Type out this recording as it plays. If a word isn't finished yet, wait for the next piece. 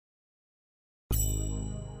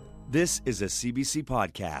This is a CBC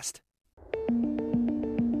podcast.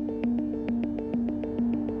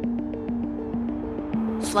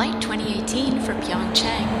 Flight 2018 for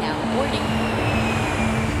Pyeongchang now boarding.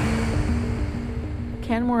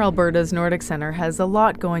 Canmore, Alberta's Nordic Centre has a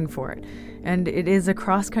lot going for it, and it is a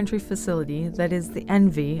cross-country facility that is the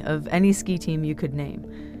envy of any ski team you could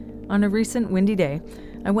name. On a recent windy day,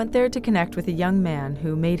 I went there to connect with a young man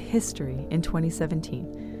who made history in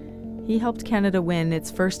 2017. He helped Canada win its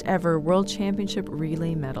first ever World Championship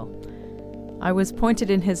relay medal. I was pointed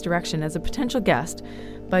in his direction as a potential guest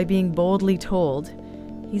by being boldly told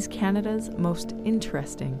he's Canada's most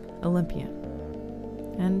interesting Olympian.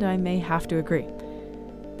 And I may have to agree.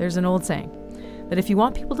 There's an old saying that if you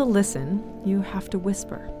want people to listen, you have to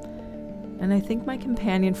whisper. And I think my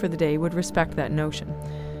companion for the day would respect that notion.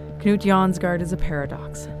 Knut Jonsgaard is a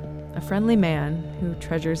paradox, a friendly man who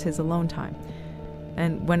treasures his alone time.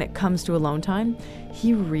 And when it comes to alone time,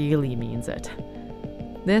 he really means it.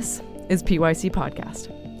 This is PYC Podcast.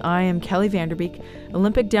 I am Kelly Vanderbeek,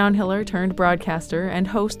 Olympic downhiller turned broadcaster and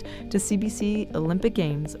host to CBC Olympic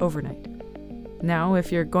Games Overnight. Now,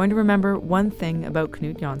 if you're going to remember one thing about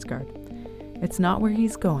Knut Jonsgaard, it's not where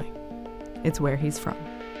he's going, it's where he's from.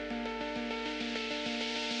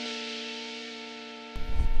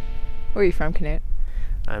 Where are you from, Knut?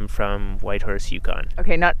 I'm from Whitehorse, Yukon.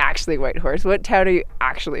 Okay, not actually Whitehorse. What town are you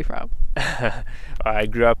actually from? I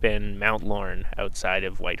grew up in Mount Lorne, outside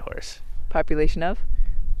of Whitehorse. Population of?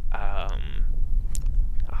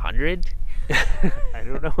 100? I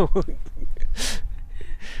don't know.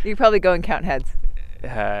 You probably go and count heads.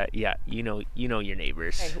 Yeah, you know your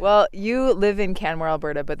neighbors. Okay, well, you live in Canmore,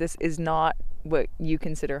 Alberta, but this is not what you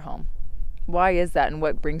consider home. Why is that, and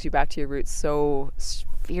what brings you back to your roots so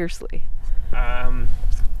fiercely?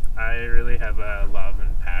 I really have a love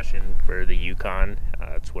and passion for the Yukon.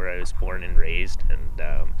 It's where I was born and raised, and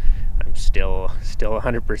I'm still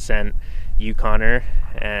 100% Yukoner.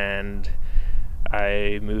 And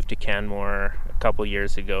I moved to Canmore a couple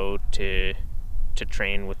years ago to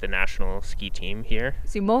train with the national ski team here.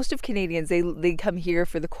 See, most of Canadians, they come here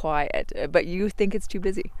for the quiet, but you think it's too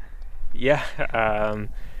busy. Yeah, I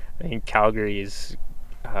think Calgary is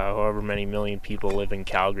however many million people live in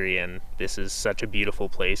Calgary, and this is such a beautiful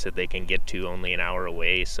place that they can get to only an hour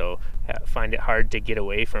away, so I find it hard to get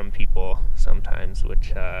away from people sometimes,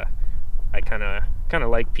 which I kind of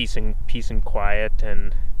like peace and quiet,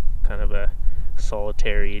 and kind of a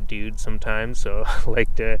solitary dude sometimes, so I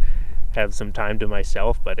like to have some time to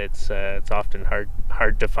myself, but it's often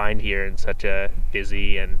hard to find here in such a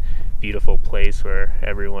busy and beautiful place where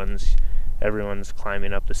everyone's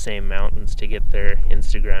climbing up the same mountains to get their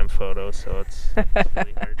Instagram photos, so it's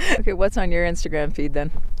really hard. Okay, what's on your Instagram feed then?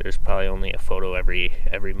 There's probably only a photo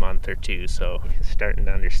every month or two, so starting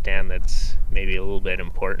to understand that's maybe a little bit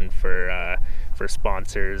important for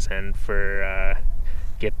sponsors and for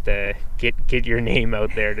get your name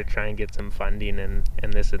out there to try and get some funding and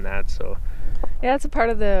this and that. So yeah, it's a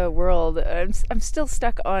part of the world. I'm still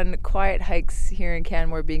stuck on quiet hikes here in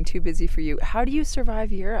Canmore being too busy for you. How do you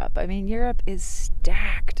survive Europe? I mean, Europe is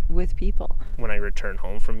stacked with people. When I return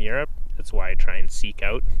home from Europe, that's why I try and seek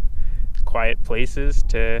out quiet places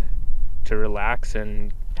to relax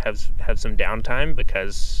and have some downtime,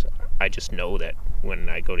 because I just know that when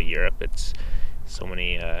I go to Europe, it's so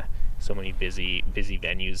many busy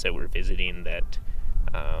venues that we're visiting that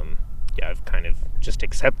I've kind of just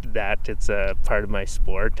accepted that it's a part of my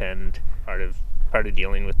sport, and part of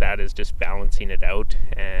dealing with that is just balancing it out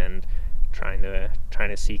and trying to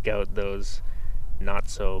seek out those not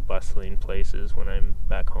so bustling places when I'm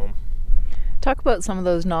back home. Talk about some of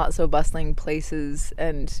those not so bustling places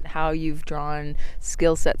and how you've drawn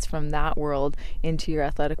skill sets from that world into your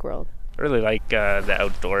athletic world. I really like the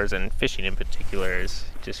outdoors, and fishing in particular is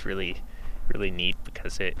just really, really neat,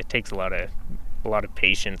 because it takes a lot of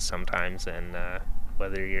patience sometimes, and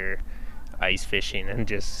whether you're ice fishing and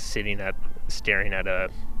just staring at a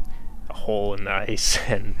hole in the ice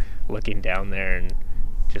and looking down there and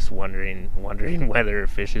just wondering whether a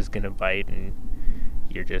fish is going to bite, and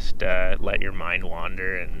you're just let your mind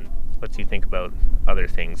wander and lets you think about other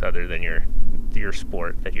things other than your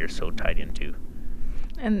sport that you're so tied into.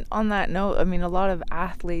 And on that note, I mean, a lot of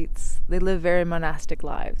athletes, they live very monastic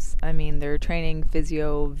lives. I mean, they're training,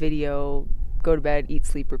 physio, video, go to bed, eat,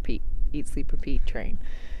 sleep, repeat, train.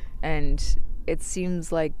 And it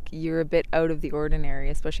seems like you're a bit out of the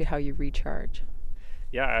ordinary, especially how you recharge.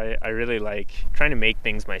 Yeah, I really like trying to make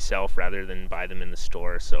things myself rather than buy them in the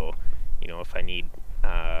store. So, if I need...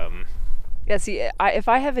 Yeah, see, if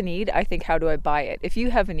I have a need, I think, how do I buy it? If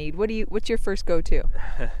you have a need, what's your first go-to?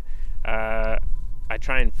 I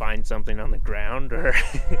try and find something on the ground or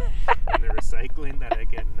in the recycling that I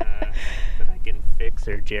can fix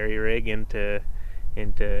or jerry rig into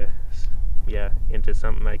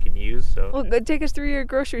something I can use. So Well, take us through your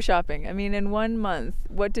grocery shopping. I mean, in 1 month,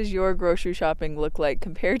 what does your grocery shopping look like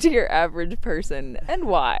compared to your average person, and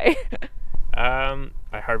why? I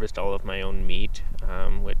harvest all of my own meat,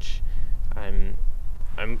 which I'm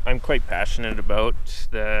quite passionate about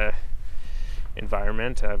the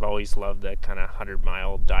environment. I've always loved that kind of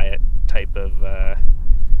 100-mile diet type of.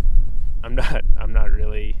 I'm not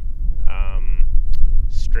really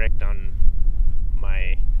strict on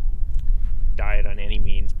my diet on any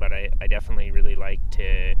means, but I definitely really like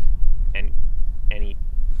to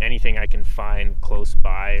anything I can find close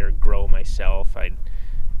by or grow myself. I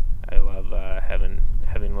love having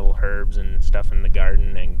little herbs and stuff in the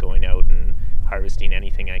garden and going out and harvesting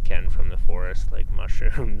anything I can from the forest, like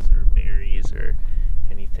mushrooms or berries or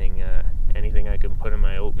anything I can put in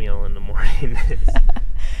my oatmeal in the morning.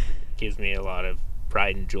 Gives me a lot of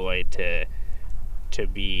pride and joy to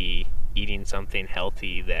be eating something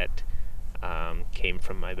healthy that came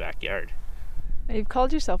from my backyard. You've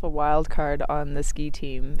called yourself a wild card on the ski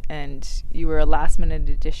team, and you were a last-minute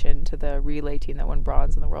addition to the relay team that won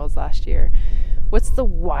bronze in the Worlds last year. What's the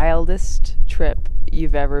wildest trip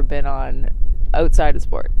you've ever been on outside of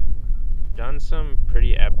sport? Done some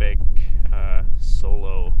pretty epic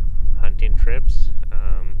solo hunting trips.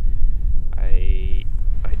 I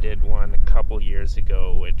did one a couple years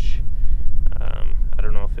ago, which I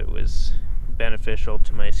don't know if it was beneficial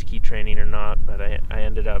to my ski training or not, but I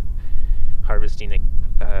ended up harvesting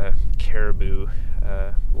a caribou,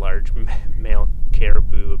 large male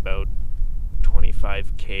caribou, about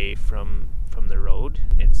 25k from the road.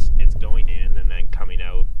 It's going in and then coming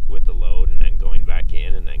out with the load, and then going back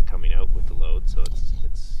in and then coming out with the load. So it's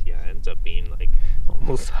ends up being like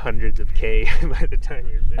almost hundreds of k by the time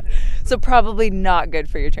you're finished. So probably not good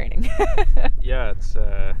for your training. Yeah, it's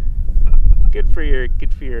good for your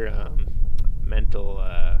mental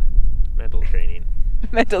training.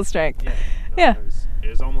 Mental strength. Yeah. Yeah. There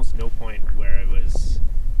was almost no point where I was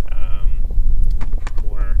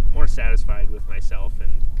more satisfied with myself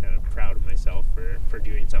and kind of proud of myself for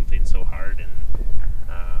doing something so hard. And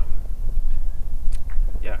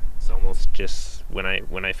yeah, it's almost just when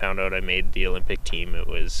I found out I made the Olympic team, it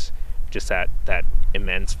was just that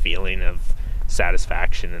immense feeling of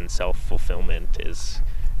satisfaction and self-fulfillment is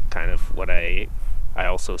kind of what I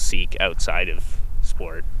also seek outside of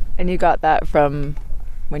sport. And you got that from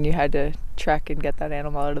when you had to trek and get that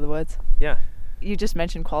animal out of the woods? Yeah. You just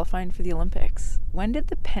mentioned qualifying for the Olympics. When did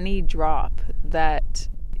the penny drop that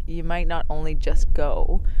you might not only just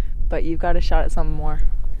go, but you've got a shot at something more?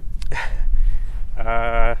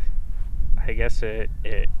 I guess it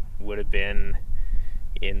would have been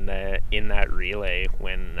in that relay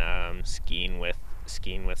when skiing with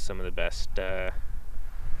some of the best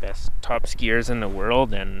top skiers in the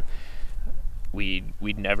world, and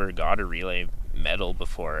we'd never got a relay medal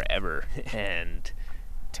before ever, and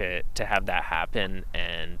to have that happen,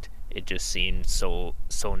 and it just seemed so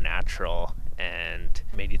natural and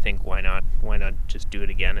made you think, why not just do it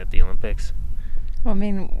again at the Olympics? Well, I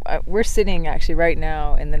mean, we're sitting actually right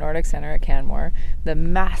now in the Nordic Center at Canmore. The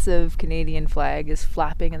massive Canadian flag is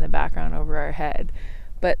flapping in the background over our head,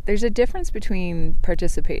 but there's a difference between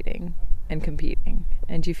participating and competing.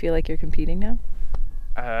 And do you feel like you're competing now?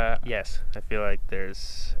 Yes, I feel like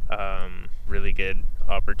there's really good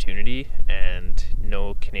opportunity, and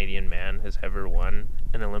no Canadian man has ever won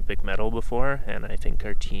an Olympic medal before, and I think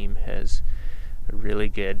our team has a really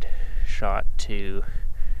good shot to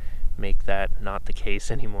make that not the case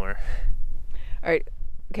anymore. All right.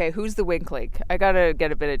 Okay, who's the weak link? I gotta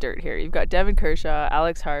get a bit of dirt here. You've got Devon Kershaw,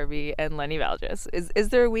 Alex Harvey, and Lenny Valgis. Is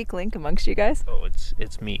there a weak link amongst you guys? Oh,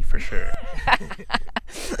 it's me for sure.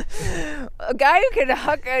 A guy who can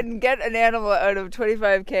huck and get an animal out of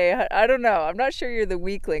 25k. I don't know. I'm not sure you're the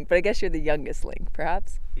weak link, but I guess you're the youngest link,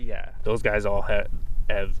 perhaps. Yeah, those guys all have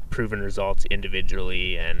proven results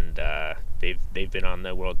individually, and they've been on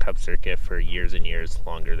the World Cup circuit for years and years,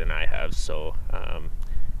 longer than I have. So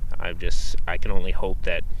I can only hope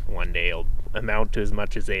that one day it'll amount to as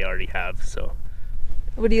much as they already have. So,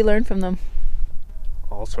 what do you learn from them?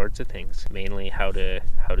 All sorts of things, mainly how to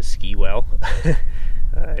ski well.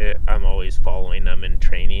 I'm always following them in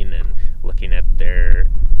training and looking at their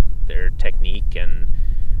technique and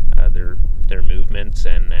their movements,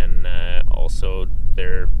 and then also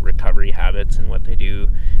their recovery habits and what they do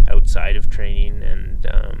outside of training. And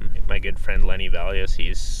my good friend Lenny Valgis,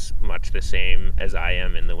 he's much the same as I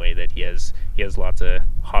am in the way that he has lots of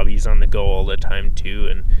hobbies on the go all the time too,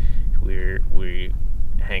 and we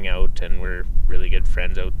hang out, and we're really good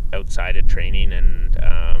friends outside of training. And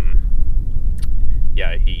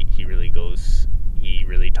he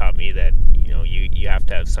really taught me that you have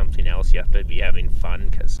to have something else. You have to be having fun,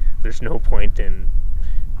 because there's no point in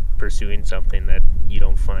pursuing something that you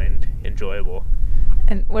don't find enjoyable.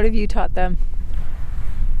 And what have you taught them?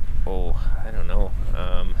 Oh, I don't know.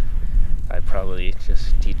 I'd probably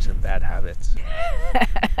just teach them bad habits.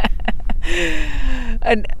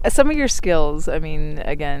 And some of your skills, I mean,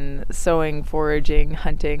 again, sewing, foraging,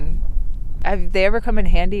 hunting, have they ever come in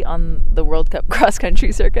handy on the World Cup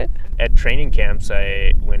cross-country circuit? At training camps,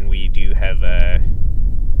 when we do have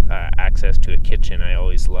access to a kitchen, I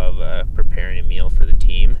always love preparing a meal for the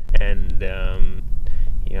team. And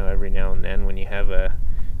every now and then when you have a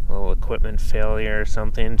little equipment failure or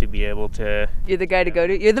something, to be able to... You're the guy to go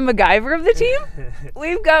to? You're the MacGyver of the team?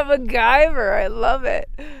 We've got MacGyver. I love it.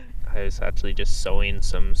 I was actually just sewing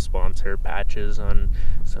some sponsor patches on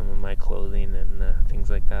some of my clothing and things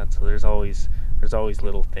like that. So there's always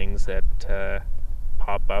little things that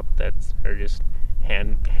pop up that are just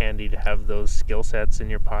handy to have those skill sets in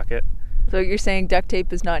your pocket. So you're saying duct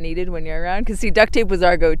tape is not needed when you're around? Because see, duct tape was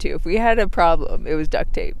our go-to. If we had a problem, it was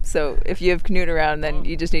duct tape. So if you have Knut around, then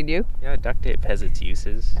you just need you? Yeah, duct tape has its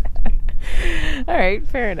uses. All right,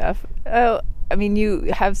 fair enough. I mean,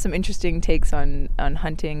 you have some interesting takes on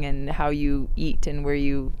hunting and how you eat and where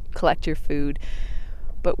you collect your food.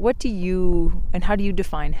 But how do you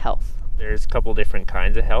define health? There's a couple different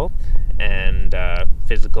kinds of health, and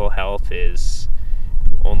physical health is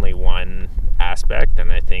only one aspect,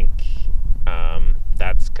 and I think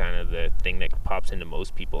that's kind of the thing that pops into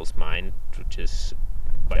most people's mind,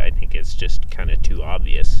 but I think it's just kind of too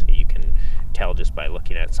obvious. You can tell just by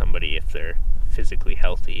looking at somebody if they're physically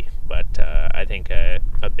healthy, but I think a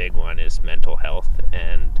big one is mental health,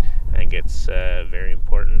 and I think it's a very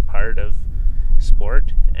important part of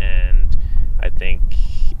sport, and I think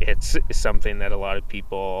it's something that a lot of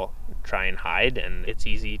people try and hide, and it's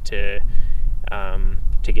easy to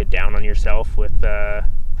get down on yourself with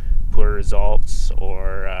poor results,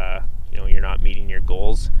 or you're not meeting your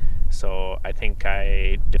goals. So I think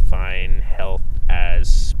I define health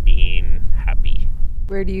as being happy.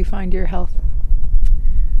 Where do you find your health?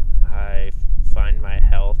 I find my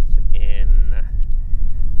health in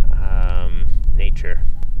nature.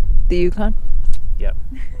 The Yukon? Yep.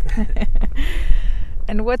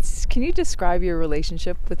 And can you describe your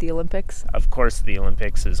relationship with the Olympics? Of course, the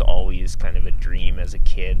Olympics is always kind of a dream as a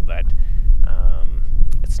kid, but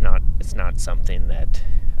it's not something that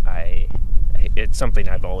it's something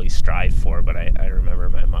I've always strived for. But I remember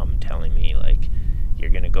my mom telling me, like, you're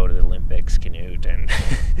gonna go to the Olympics, Knut, and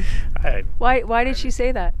Why did she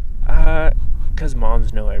say that? 'Cause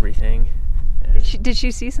moms know everything. Did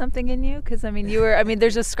she see something in you? Because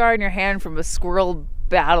there's a scar in your hand from a squirrel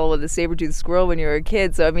battle with a saber-toothed squirrel when you were a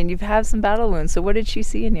kid. So you've had some battle wounds. So what did she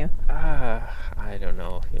see in you? I don't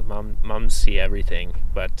know. Moms see everything,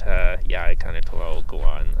 but I kind of told her, "Oh, go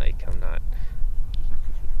on. Like, I'm not.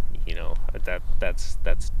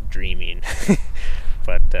 That's dreaming."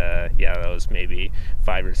 But that was maybe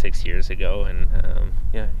 5 or 6 years ago, and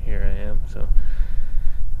here I am. So.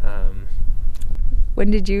 When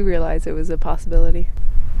did you realize it was a possibility?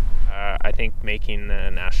 I think making the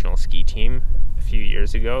national ski team a few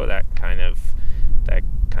years ago, that kind of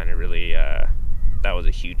really that was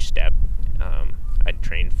a huge step. I'd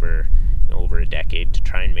trained for over a decade to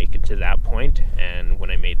try and make it to that point, and when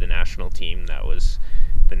I made the national team, that was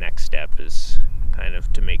the next step, is kind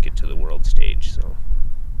of to make it to the world stage. So,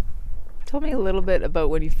 tell me a little bit about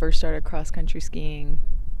when you first started cross-country skiing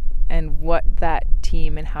and what that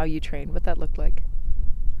team and how you trained, what that looked like.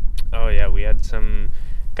 Oh yeah, we had some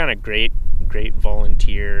kind of great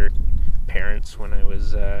volunteer parents when I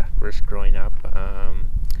was first growing up.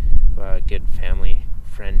 A good family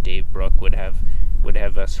friend, Dave Brook, would have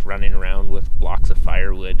us running around with blocks of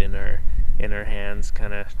firewood in our hands,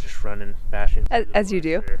 kind of just running, bashing. As you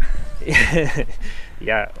do.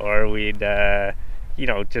 Yeah, or we'd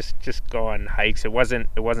just go on hikes. It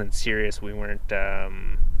wasn't serious. We weren't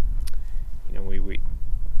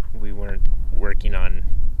we weren't working on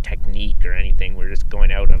technique or anything. We're just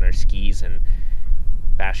going out on our skis and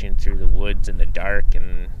bashing through the woods in the dark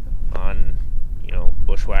and on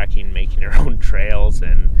bushwhacking, making our own trails,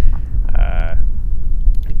 and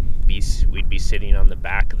we'd be sitting on the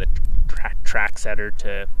back of the track setter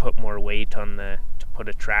to put more weight to put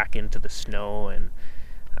a track into the snow. And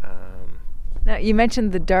now you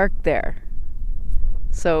mentioned the dark there.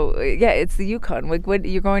 So it's the Yukon. When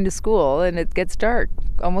you're going to school and it gets dark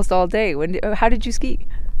almost all day. How did you ski?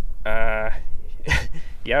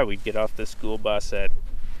 We'd get off the school bus at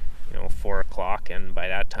 4 o'clock, and by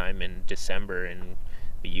that time in December in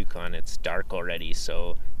the Yukon it's dark already,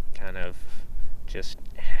 so kind of just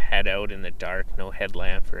head out in the dark, no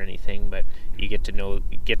headlamp or anything, but you get to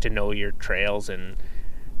know your trails and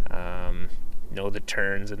know the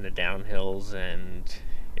turns and the downhills, and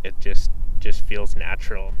it just feels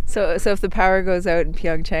natural. So if the power goes out in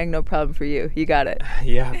Pyeongchang, no problem for you. You got it.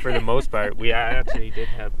 Yeah, for the most part. We actually did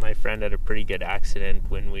have, my friend had a pretty good accident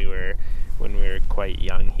when we were quite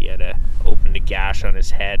young. He had opened a gash on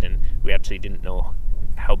his head, and we actually didn't know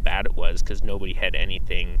how bad it was because nobody had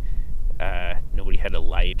anything. Nobody had a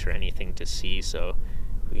light or anything to see, so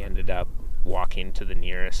we ended up walking to the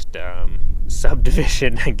nearest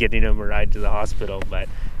subdivision and getting him a ride to the hospital. But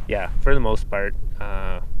yeah, for the most part,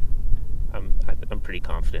 I'm pretty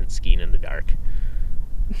confident skiing in the dark.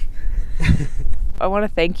 I want to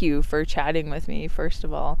thank you for chatting with me, first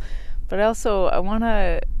of all, but also I want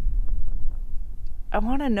to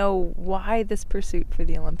know why this pursuit for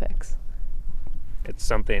the Olympics. It's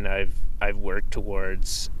something I've worked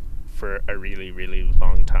towards for a really, really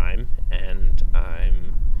long time, and I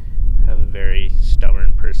have a very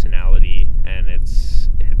stubborn personality, and it's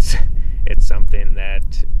something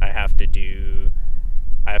that I have to do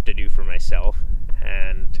for myself,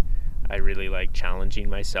 and I really like challenging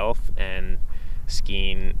myself, and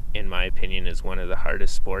skiing, in my opinion, is one of the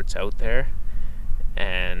hardest sports out there,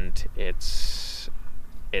 and it's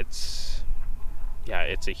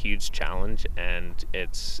a huge challenge, and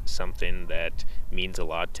it's something that means a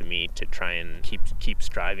lot to me to try and keep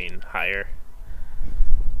striving higher.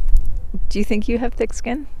 Do you think you have thick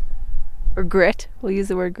skin? Or grit? We'll use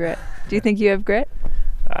the word grit. Do you think you have grit?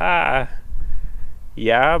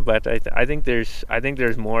 Yeah, but I think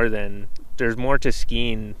there's more to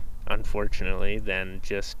skiing, unfortunately, than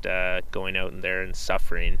just going out in there and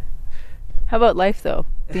suffering. How about life though?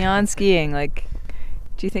 Beyond skiing,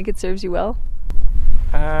 do you think it serves you well?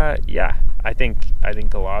 Yeah, I think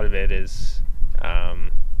a lot of it is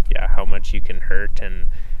how much you can hurt, and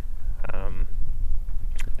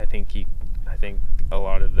I think a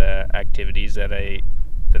lot of the activities that I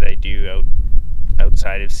do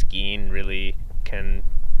outside of skiing really can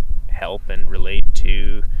help and relate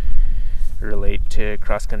to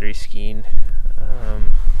cross-country skiing,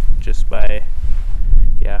 just by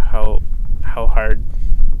how hard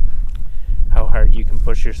you can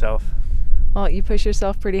push yourself. Well, you push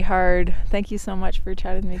yourself pretty hard. Thank you so much for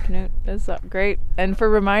chatting with me, Knut. That's great. And for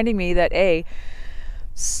reminding me that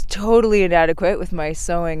it's totally inadequate with my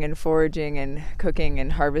sewing and foraging and cooking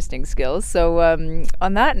and harvesting skills. So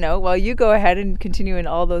on that note, while you go ahead and continue in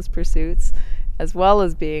all those pursuits, as well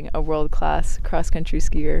as being a world-class cross-country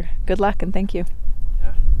skier, good luck and thank you.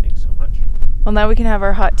 Yeah, thanks so much. Well, now we can have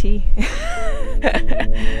our hot tea.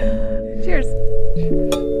 Cheers.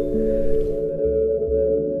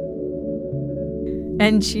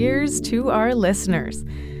 And cheers to our listeners.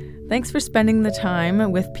 Thanks for spending the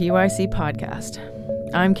time with PYC Podcast.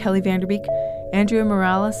 I'm Kelly Vanderbeek. Andrea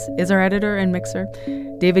Morales is our editor and mixer.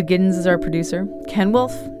 David Giddens is our producer. Ken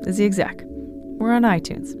Wolf is the exec. We're on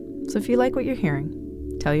iTunes, so if you like what you're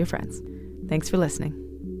hearing, tell your friends. Thanks for listening.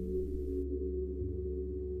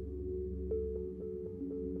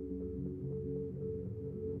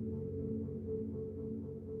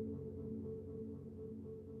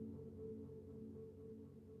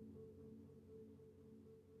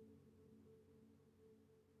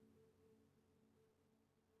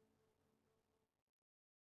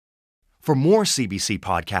 For more CBC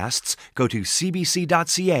podcasts, go to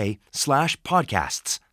cbc.ca/podcasts.